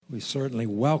We certainly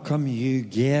welcome you,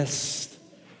 guests,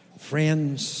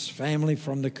 friends, family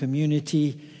from the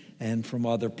community and from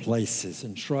other places,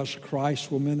 and trust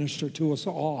Christ will minister to us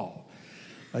all.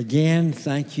 Again,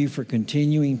 thank you for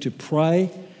continuing to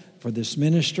pray for this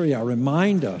ministry. I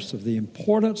remind us of the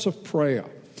importance of prayer.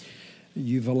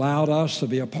 You've allowed us to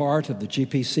be a part of the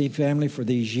GPC family for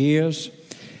these years,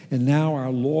 and now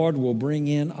our Lord will bring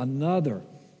in another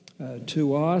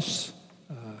to us,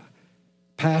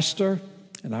 pastor.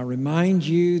 And I remind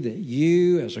you that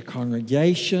you, as a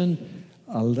congregation,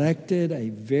 elected a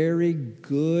very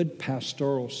good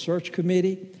pastoral search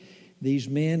committee. These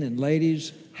men and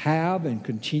ladies have and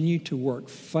continue to work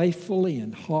faithfully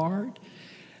and hard.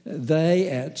 They,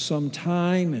 at some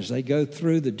time, as they go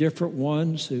through the different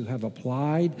ones who have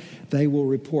applied, they will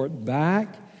report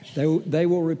back. They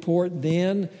will report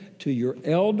then to your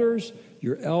elders.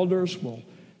 Your elders will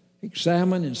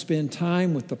examine and spend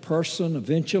time with the person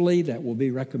eventually that will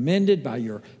be recommended by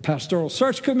your pastoral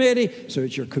search committee. So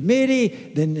it's your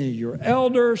committee, then your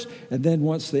elders, and then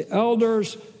once the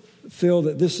elders feel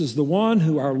that this is the one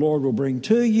who our Lord will bring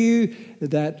to you,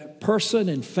 that person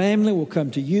and family will come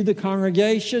to you, the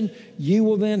congregation. You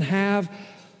will then have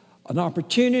an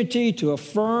opportunity to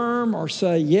affirm or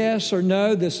say yes or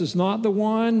no, this is not the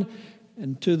one.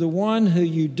 And to the one who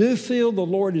you do feel the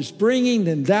Lord is bringing,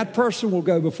 then that person will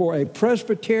go before a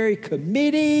presbytery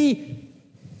committee.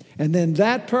 And then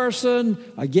that person,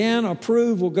 again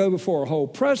approved, will go before a whole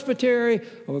presbytery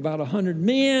of about 100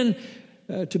 men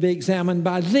to be examined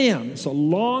by them. It's a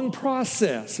long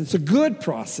process. It's a good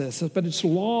process, but it's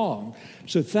long.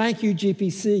 So thank you,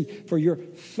 GPC, for your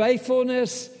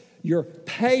faithfulness, your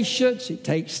patience. It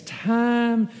takes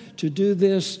time to do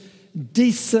this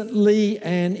decently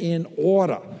and in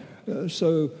order.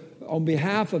 So on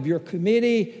behalf of your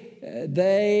committee,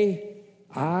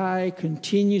 I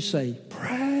continue to say,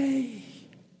 pray.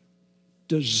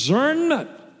 Discernment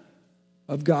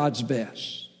of God's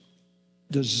best.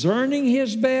 Discerning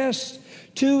His best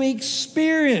to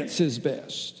experience His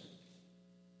best.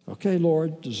 Okay,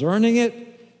 Lord, discerning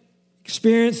it,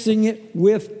 experiencing it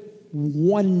with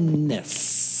oneness.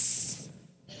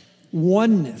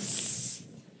 Oneness.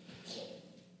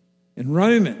 In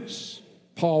Romans,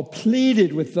 Paul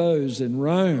pleaded with those in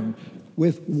Rome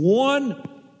with one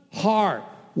heart,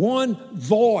 one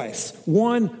voice,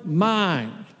 one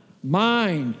mind.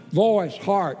 Mind, voice,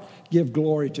 heart, give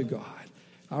glory to God.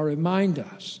 I remind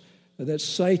us that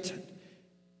Satan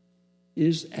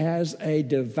is as a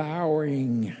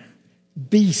devouring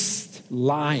beast,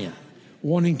 lion,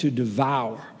 wanting to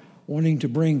devour, wanting to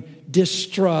bring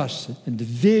distrust and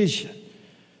division.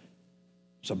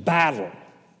 It's a battle.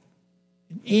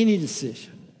 In any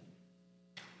decision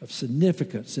of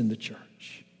significance in the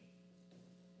church.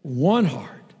 One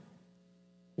heart,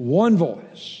 one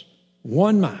voice,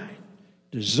 one mind,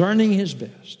 discerning His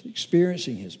best,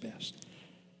 experiencing His best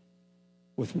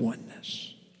with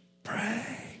oneness.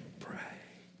 Pray, pray.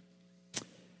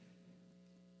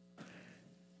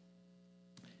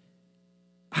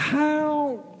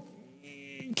 How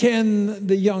can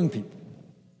the young people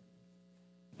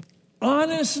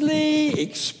honestly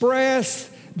express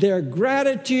their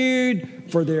gratitude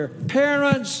for their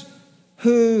parents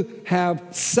who have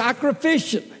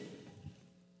sacrificially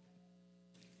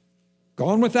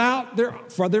gone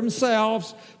without for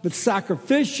themselves, but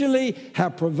sacrificially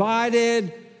have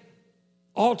provided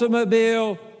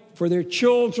automobile for their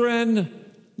children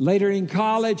later in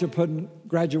college or upon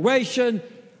graduation?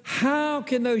 How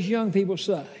can those young people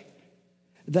say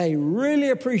they really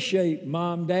appreciate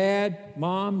mom, dad,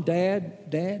 mom,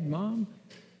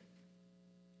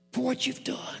 for what you've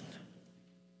done?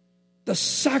 The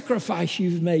sacrifice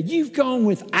you've made. You've gone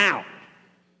without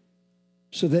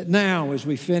so that now as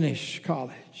we finish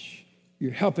college,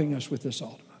 you're helping us with this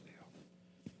automobile.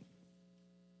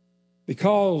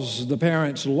 Because the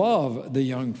parents love the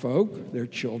young folk, their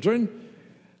children,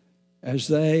 as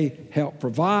they help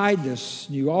provide this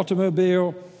new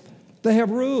automobile, they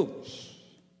have rules.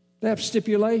 They have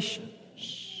stipulations.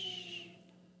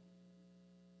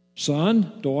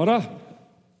 Son, daughter,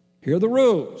 here are the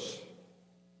rules.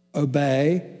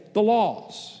 Obey the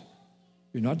laws.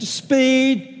 You're not to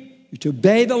speed. You're to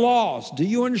obey the laws. Do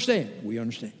you understand? We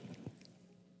understand.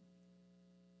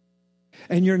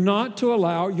 And you're not to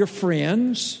allow your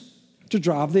friends to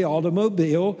drive the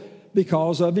automobile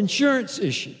because of insurance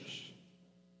issues.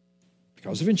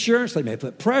 Because of insurance, they may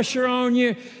put pressure on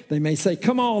you. They may say,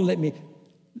 come on, let me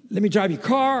drive your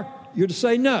car. You're to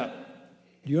say no.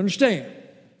 Do you understand?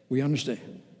 We understand.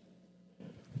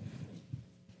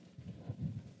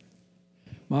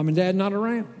 Mom and dad not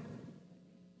around.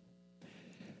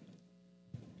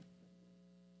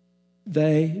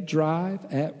 they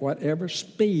drive at whatever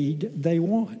speed they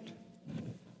want,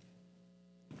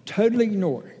 totally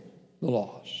ignoring the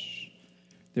laws.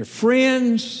 Their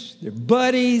friends, their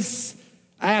buddies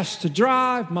asked to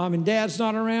drive. Mom and dad's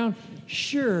not around.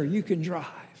 Sure, you can drive.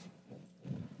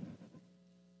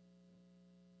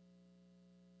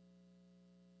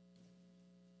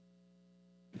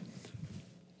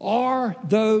 Are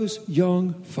those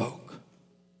young folk?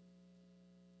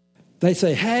 They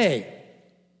say, hey,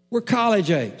 we're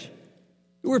college age.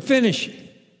 We're finishing.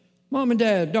 Mom and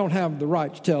dad don't have the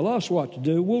right to tell us what to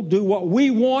do. We'll do what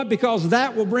we want because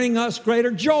that will bring us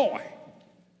greater joy.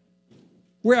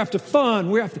 We're after fun.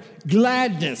 We're after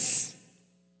gladness.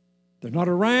 They're not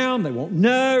around. They won't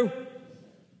know.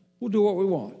 We'll do what we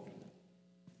want.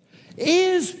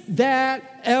 Is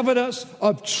that evidence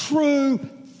of true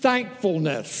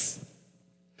thankfulness?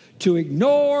 To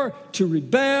ignore, to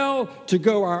rebel, to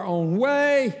go our own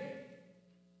way,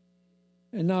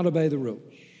 and not obey the rules.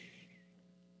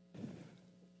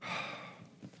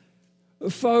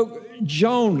 Folk,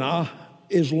 Jonah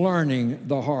is learning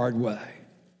the hard way.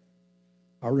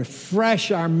 I refresh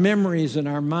our memories and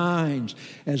our minds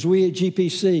as we at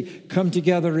GPC come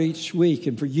together each week,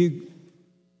 and for you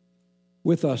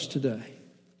with us today.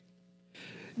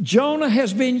 Jonah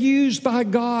has been used by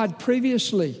God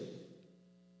previously.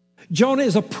 Jonah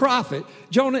is a prophet.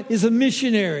 Jonah is a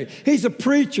missionary. He's a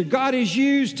preacher. God has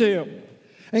used him.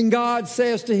 And God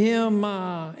says to him,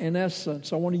 in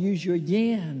essence, I want to use you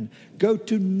again. Go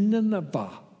to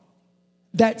Nineveh,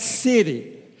 that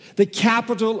city, the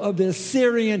capital of the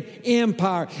Assyrian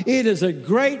Empire. It is a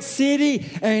great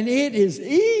city and it is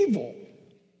evil.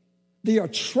 The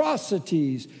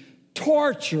atrocities,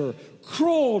 torture,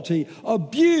 cruelty,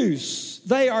 abuse,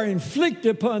 they are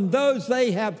inflicted upon those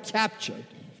they have captured.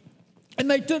 And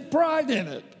they took pride in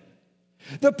it.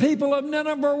 The people of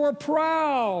Nineveh were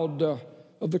proud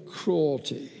of the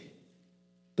cruelty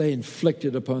they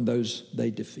inflicted upon those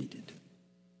they defeated.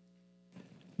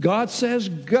 God says,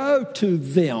 go to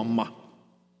them,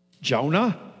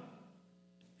 Jonah.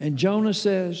 And Jonah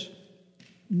says,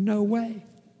 no way.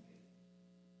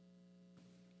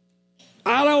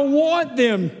 I don't want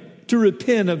them to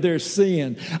repent of their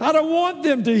sin. I don't want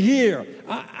them to hear.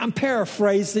 I'm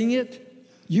paraphrasing it.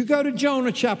 You go to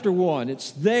Jonah chapter 1.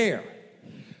 It's there.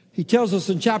 He tells us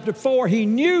in chapter 4, he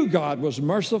knew God was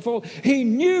merciful. He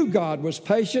knew God was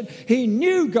patient. He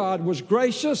knew God was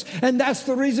gracious. And that's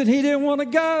the reason he didn't want to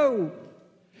go.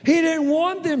 He didn't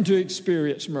want them to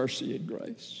experience mercy and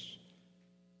grace.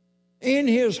 In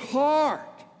his heart,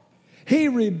 he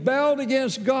rebelled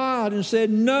against God and said,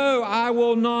 no, I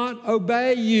will not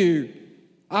obey you.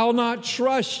 I'll not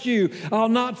trust you. I'll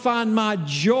not find my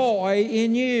joy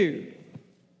in you.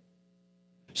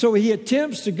 So he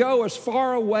attempts to go as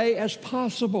far away as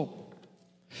possible.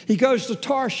 He goes to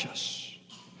Tarshish.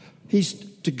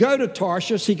 To go to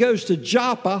Tarshish, he goes to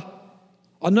Joppa,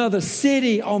 another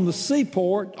city on the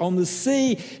seaport, on the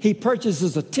sea. He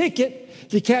purchases a ticket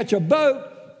to catch a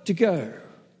boat to go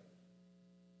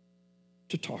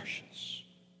to Tarshish.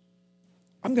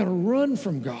 I'm going to run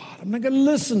from God. I'm not going to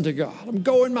listen to God. I'm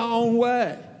going my own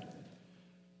way.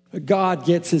 But God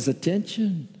gets his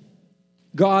attention.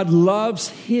 God loves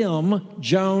him,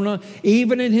 Jonah,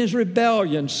 even in his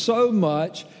rebellion, so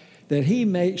much that he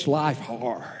makes life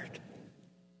hard.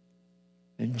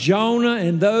 And Jonah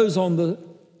and those on the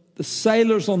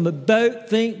sailors on the boat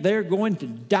think they're going to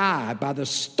die by the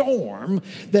storm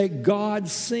that God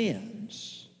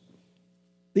sends.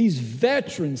 These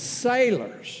veteran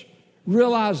sailors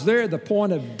realize they're at the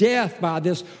point of death by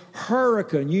this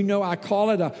hurricane. You know, I call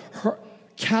it a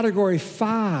Category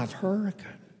 5 hurricane.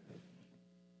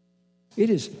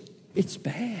 It's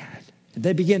bad.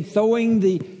 They begin throwing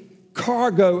the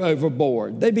cargo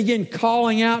overboard. They begin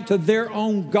calling out to their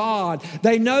own God.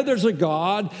 They know there's a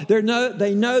God. They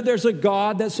know there's a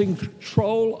God that's in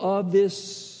control of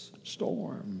this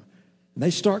storm. And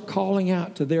they start calling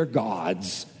out to their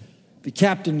gods. The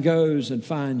captain goes and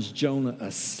finds Jonah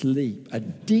asleep, a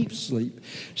deep sleep.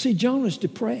 See, Jonah's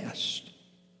depressed.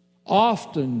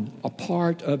 Often a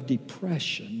part of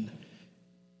depression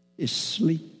is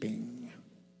sleeping.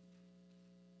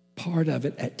 Part of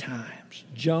it at times.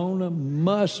 Jonah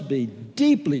must be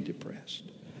deeply depressed,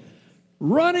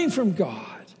 running from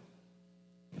God.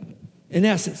 In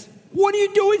essence, what are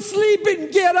you doing sleeping?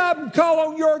 Get up and call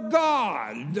on your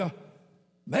God.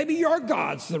 Maybe your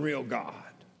God's the real God.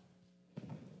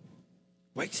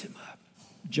 Wakes him up.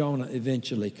 Jonah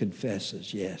eventually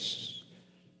confesses, yes,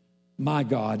 my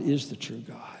God is the true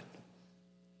God.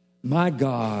 My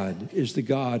God is the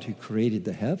God who created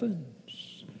the heavens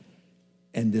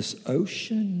and this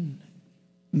ocean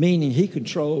meaning he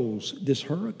controls this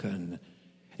hurricane.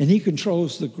 And he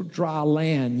controls the dry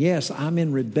land. Yes, I'm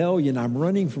in rebellion. I'm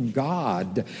running from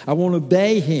God. I won't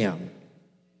obey him.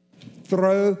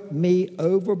 Throw me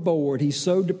overboard. He's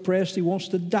so depressed he wants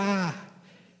to die.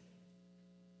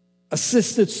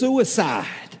 Assisted suicide.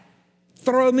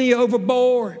 Throw me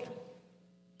overboard.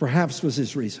 Perhaps was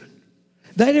his reason.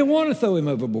 They didn't want to throw him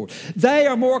overboard. They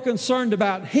are more concerned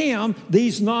about him,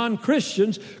 these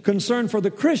non-Christians, concerned for the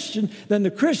Christian, than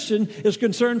the Christian is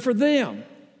concerned for them.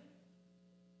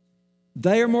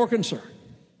 They are more concerned.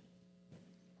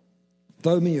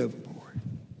 Throw me overboard.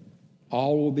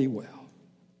 All will be well.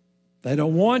 They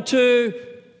don't want to.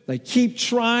 They keep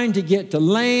trying to get to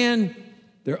land.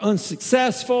 They're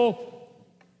unsuccessful.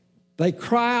 They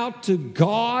cry out to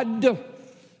God,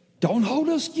 don't hold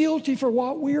us guilty for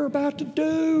what we are about to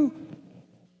do.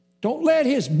 Don't let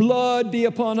his blood be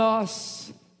upon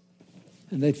us.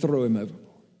 And they throw him overboard.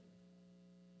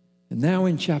 And now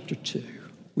in chapter 2,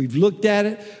 we've looked at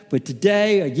it, but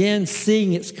today, again,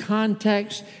 seeing its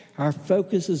context, our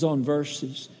focus is on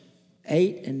verses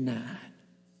 8 and 9.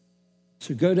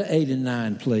 So go to 8 and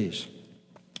 9, please,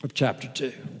 of chapter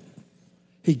 2.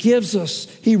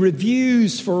 He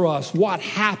reviews for us what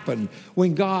happened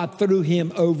when God threw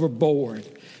him overboard.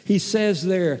 He says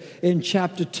there in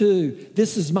chapter 2,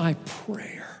 this is my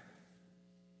prayer.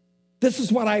 This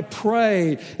is what I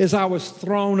prayed as I was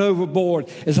thrown overboard,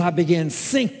 as I began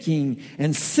sinking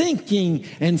and sinking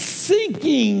and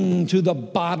sinking to the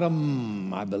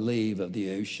bottom, I believe, of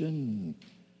the ocean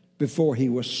before he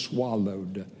was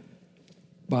swallowed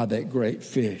by that great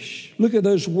fish. Look at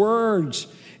those words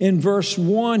in verse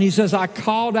 1. He says, I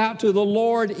called out to the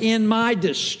Lord in my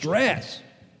distress.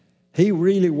 He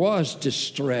really was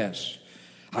distressed.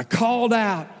 I called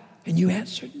out and you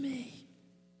answered me.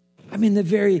 I'm in the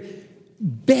very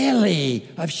belly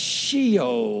of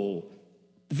Sheol,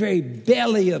 the very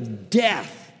belly of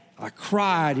death. I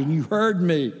cried and you heard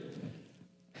me.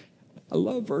 I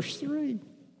love verse 3.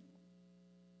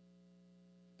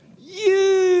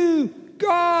 You,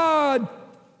 God,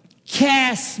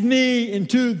 cast me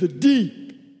into the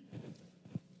deep.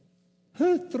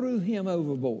 Who threw him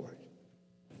overboard?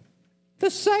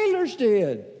 The sailors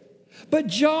did. But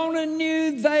Jonah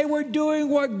knew they were doing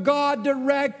what God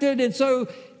directed, and so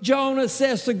Jonah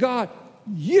says to God,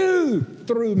 you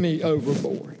threw me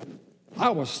overboard. I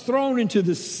was thrown into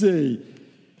the sea.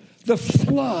 The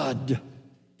flood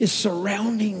is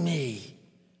surrounding me.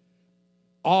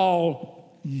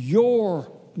 All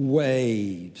your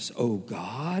waves, O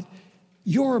God,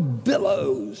 your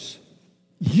billows,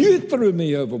 you threw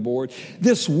me overboard.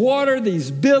 This water, these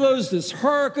billows, this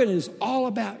hurricane is all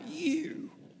about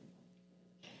you.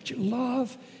 Do you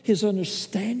love his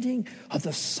understanding of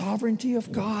the sovereignty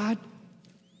of God?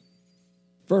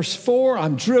 Verse 4,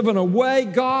 I'm driven away.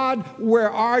 God,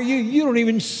 where are you? You don't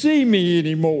even see me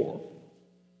anymore.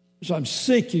 So I'm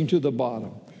sinking to the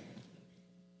bottom.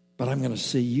 But I'm going to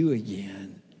see you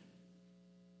again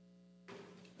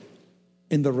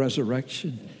in the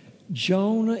resurrection.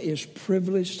 Jonah is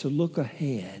privileged to look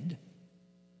ahead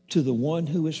to the one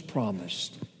who is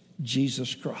promised,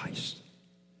 Jesus Christ.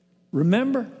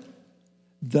 Remember,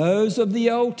 those of the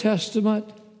Old Testament,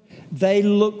 they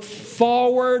look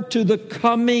forward to the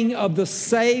coming of the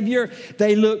Savior.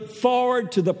 They look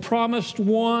forward to the promised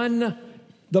one,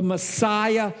 the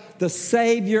Messiah, the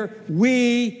Savior.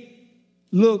 We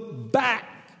look back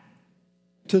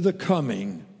to the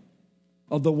coming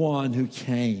of the one who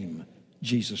came,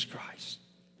 Jesus Christ.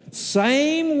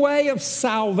 Same way of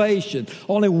salvation.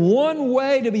 Only one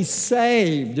way to be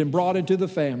saved and brought into the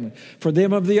family. For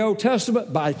them of the Old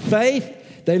Testament, by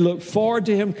faith, they look forward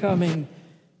to him coming.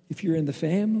 If you're in the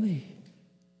family,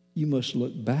 you must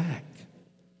look back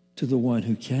to the one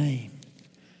who came.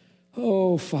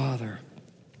 Oh, Father,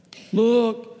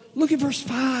 look at verse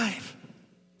 5.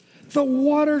 The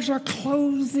waters are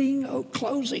closing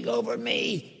over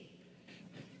me.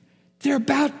 They're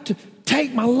about to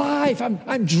take my life.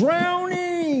 I'm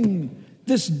drowning.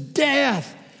 This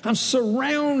death. I'm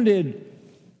surrounded.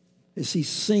 As he's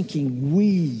sinking,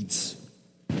 weeds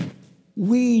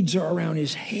are around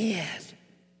his head.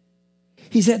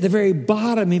 He's at the very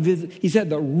bottom. He's at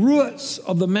the roots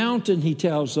of the mountain, he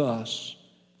tells us.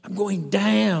 I'm going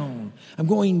down. I'm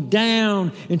going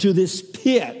down into this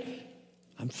pit.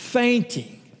 I'm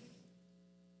fainting,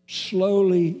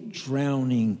 slowly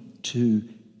drowning to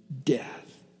death.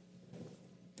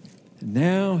 And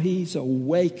now he's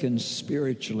awakened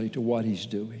spiritually to what he's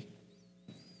doing.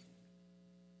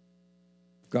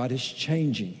 God is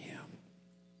changing him.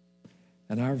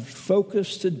 And our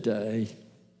focus today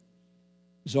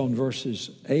is on verses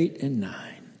 8 and 9.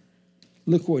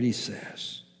 Look what he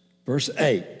says. Verse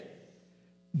 8.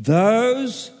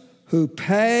 Those who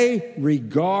pay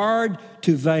regard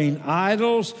to vain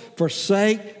idols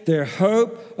forsake their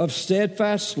hope of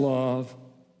steadfast love.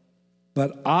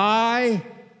 But I,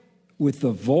 with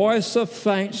the voice of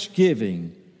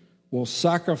thanksgiving, will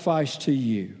sacrifice to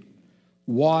you.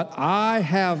 What I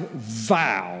have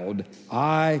vowed,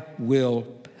 I will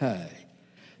pay.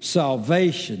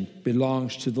 Salvation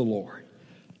belongs to the Lord.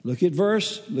 Look at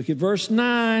verse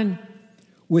 9.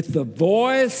 With the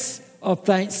voice of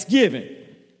thanksgiving,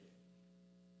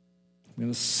 I'm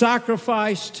going to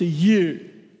sacrifice to you.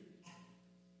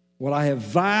 What I have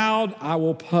vowed, I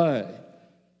will pay.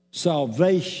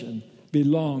 Salvation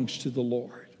belongs to the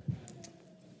Lord.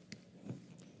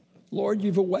 Lord,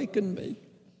 you've awakened me.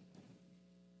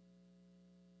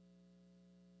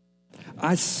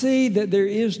 I see that there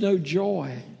is no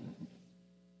joy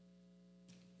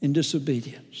in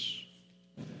disobedience.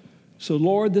 So,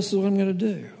 Lord, this is what I'm going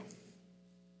to do.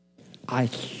 I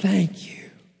thank you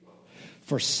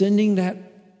for sending that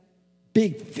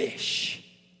big fish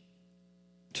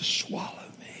to swallow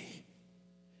me,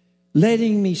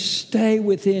 letting me stay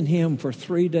within him for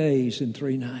 3 days and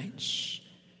 3 nights,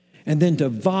 and then to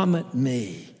vomit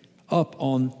me up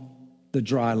on the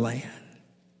dry land.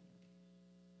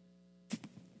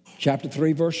 Chapter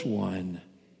 3, verse 1,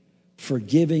 for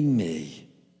giving me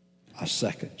a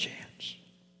second chance.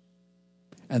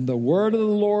 And the word of the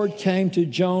Lord came to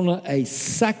Jonah a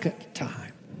second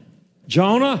time.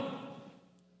 Jonah,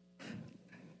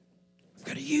 I'm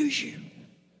going to use you.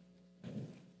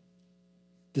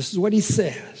 This is what he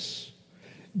says.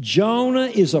 Jonah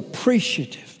is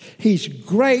appreciative. He's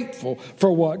grateful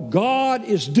for what God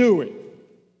is doing.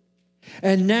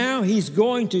 And now he's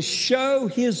going to show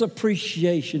his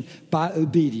appreciation by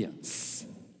obedience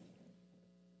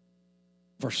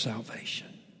for salvation.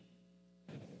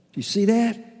 Do you see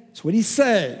that? That's what he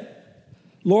said.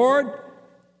 Lord,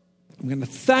 I'm going to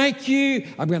thank you.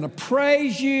 I'm going to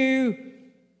praise you.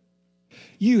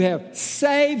 You have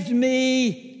saved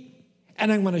me.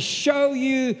 And I'm going to show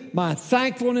you my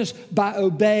thankfulness by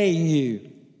obeying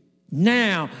you.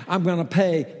 Now I'm going to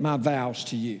pay my vows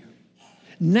to you.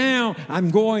 Now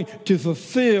I'm going to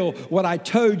fulfill what I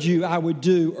told you I would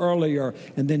do earlier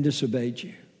and then disobeyed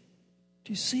you.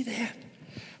 Do you see that?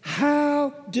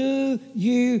 How do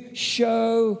you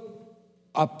show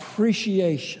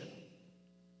appreciation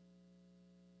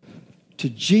to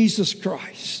Jesus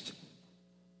Christ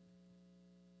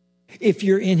if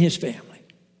you're in his family?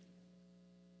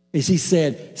 As he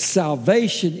said,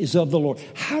 salvation is of the Lord.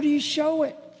 How do you show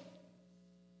it?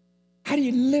 How do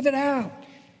you live it out?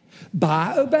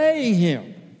 By obeying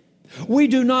him. We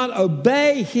do not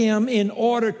obey him in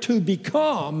order to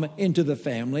become into the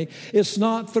family. It's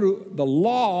not through the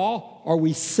law are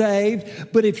we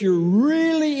saved, but if you're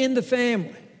really in the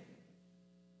family,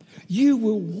 you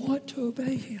will want to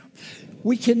obey him.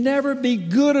 We can never be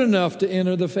good enough to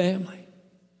enter the family.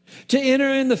 To enter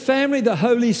in the family, the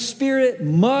Holy Spirit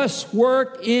must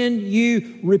work in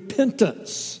you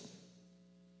repentance.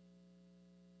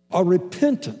 A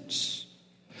repentance.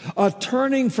 A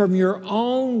turning from your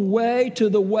own way to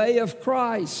the way of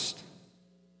Christ.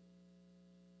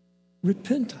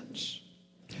 Repentance.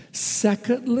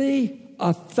 Secondly,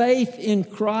 a faith in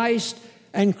Christ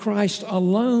and Christ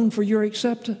alone for your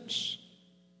acceptance.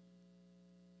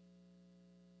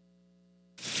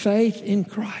 Faith in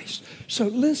Christ. So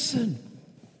listen,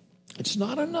 it's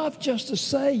not enough just to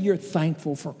say you're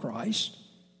thankful for Christ.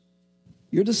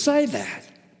 You're to say that.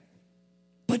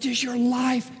 But does your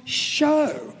life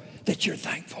show that you're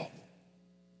thankful?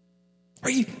 Are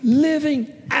you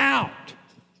living out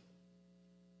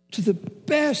to the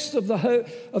best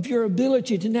of your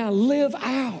ability to now live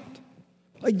out?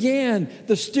 Again,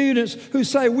 the students who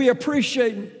say, we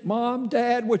appreciate, Mom,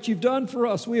 Dad, what you've done for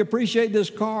us. We appreciate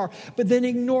this car. But then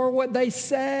ignore what they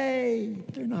say.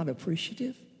 They're not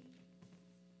appreciative.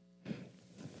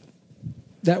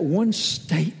 That one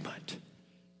statement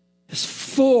is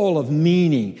full of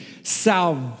meaning.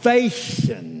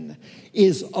 Salvation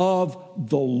is of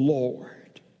the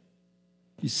Lord.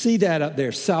 You see that up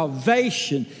there.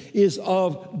 Salvation is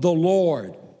of the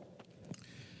Lord.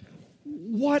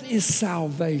 What is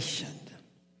salvation?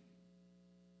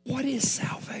 What is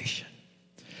salvation?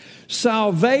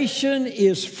 Salvation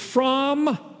is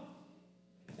from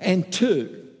and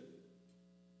to.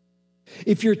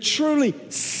 If you're truly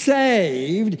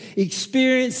saved,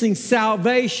 experiencing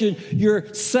salvation,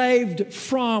 you're saved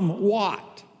from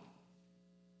what?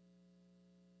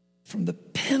 From the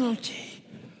penalty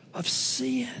of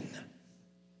sin.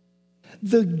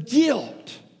 The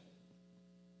guilt.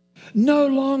 No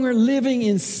longer living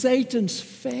in Satan's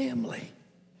family.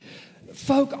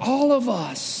 Folk, all of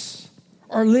us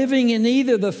are living in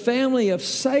either the family of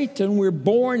Satan, we're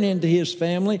born into his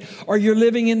family, or you're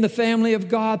living in the family of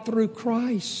God through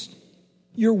Christ.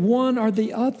 You're one or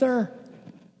the other.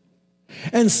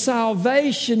 And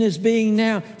salvation is being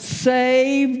now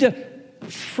saved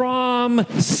from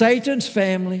Satan's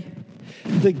family,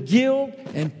 the guilt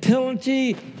and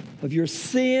penalty of your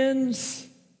sins,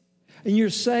 and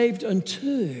you're saved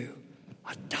unto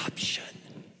adoption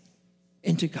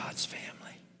into God's family.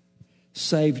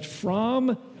 Saved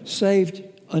from, saved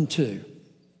unto.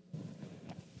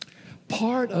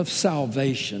 Part of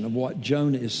salvation, of what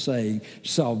Jonah is saying,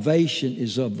 salvation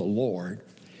is of the Lord.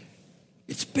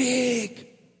 It's big.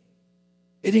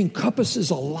 It encompasses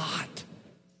a lot.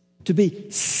 To be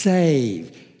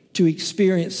saved, to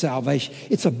experience salvation.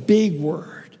 It's a big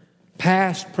word.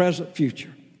 Past, present,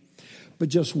 future. But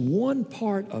just one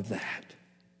part of that,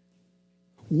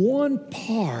 one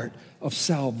part of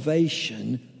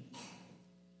salvation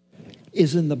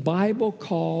is in the Bible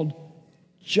called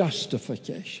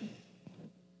justification.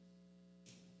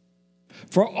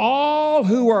 For all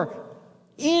who are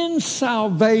in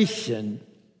salvation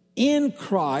in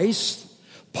Christ,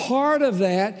 part of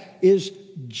that is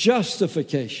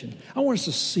justification. I want us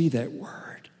to see that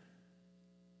word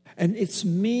and its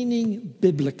meaning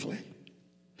biblically.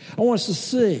 I want us to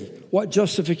see what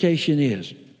justification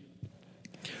is.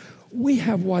 We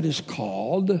have what is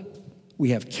called, we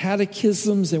have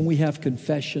catechisms and we have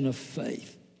confession of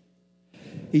faith.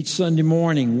 Each Sunday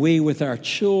morning, we with our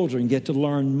children get to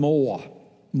learn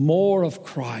more of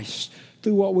Christ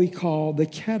through what we call the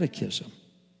catechism.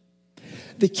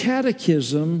 The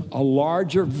catechism, a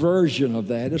larger version of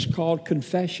that, is called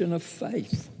confession of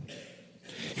faith.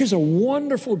 Here's a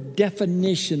wonderful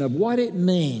definition of what it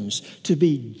means to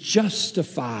be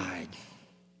justified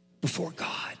before God.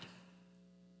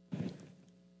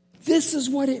 This is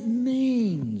what it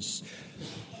means.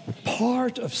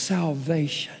 Part of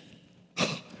salvation.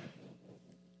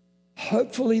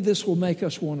 Hopefully this will make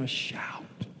us want to shout,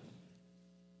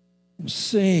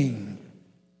 sing,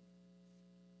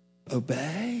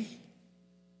 obey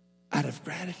out of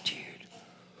gratitude.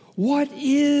 What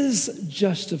is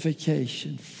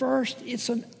justification? First, it's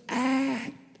an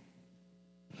act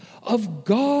of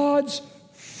God's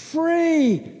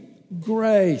free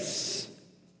grace.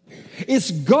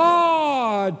 It's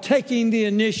God taking the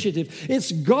initiative.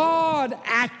 It's God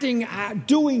acting out,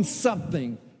 doing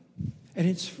something. And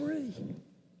it's free.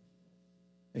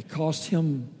 It cost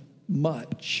him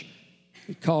much.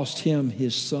 It cost him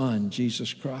his son,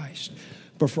 Jesus Christ.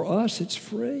 But for us, it's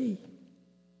free.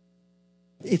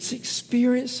 It's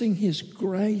experiencing his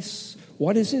grace.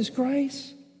 What is his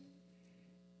grace?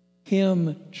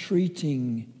 Him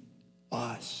treating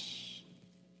us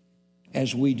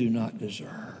as we do not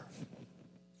deserve.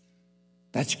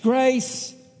 That's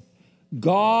grace.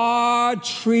 God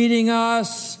treating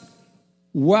us,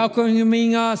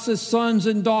 welcoming us as sons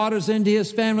and daughters into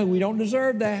his family. We don't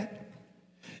deserve that.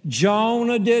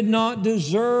 Jonah did not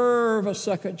deserve a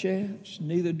second chance.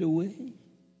 Neither do we.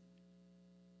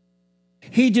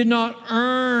 He did not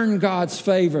earn God's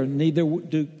favor. Neither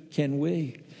can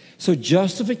we. So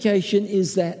justification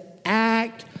is that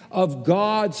act of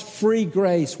God's free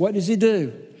grace. What does he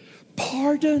do?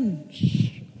 Pardons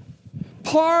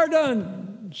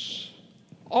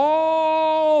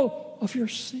all of your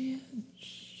sins.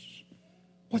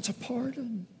 What's a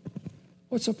pardon?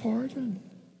 What's a pardon?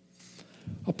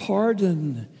 A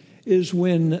pardon is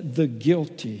when the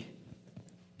guilty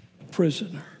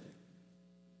prisoner,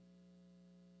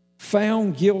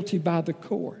 found guilty by the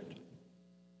court,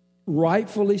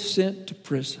 rightfully sent to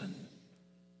prison,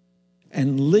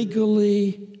 and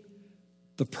legally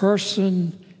the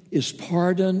person is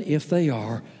pardoned if they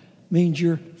are, means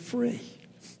you're free.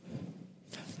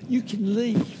 You can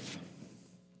leave.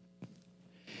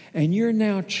 And you're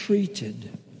now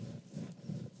treated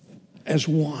as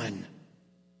one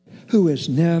who has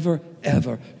never,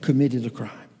 ever committed a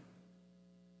crime.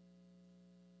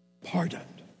 Pardoned.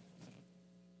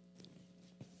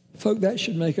 Folk, that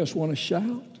should make us want to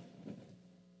shout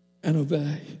and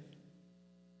obey.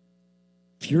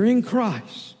 If you're in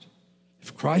Christ,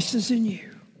 if Christ is in you,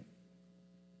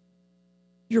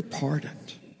 you're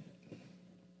pardoned.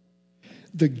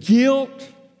 The guilt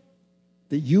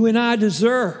that you and I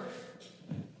deserve,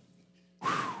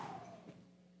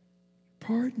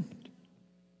 pardoned.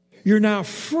 You're now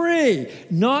free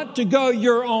not to go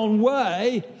your own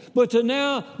way, but to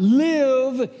now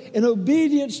live in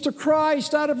obedience to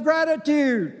Christ out of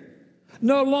gratitude.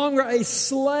 No longer a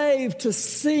slave to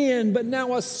sin, but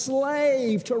now a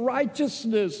slave to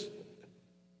righteousness,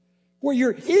 where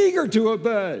you're eager to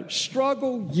obey.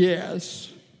 Struggle,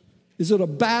 yes. Is it a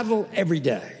battle every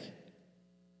day?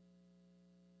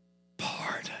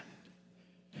 Pardon.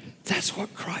 That's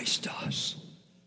what Christ does.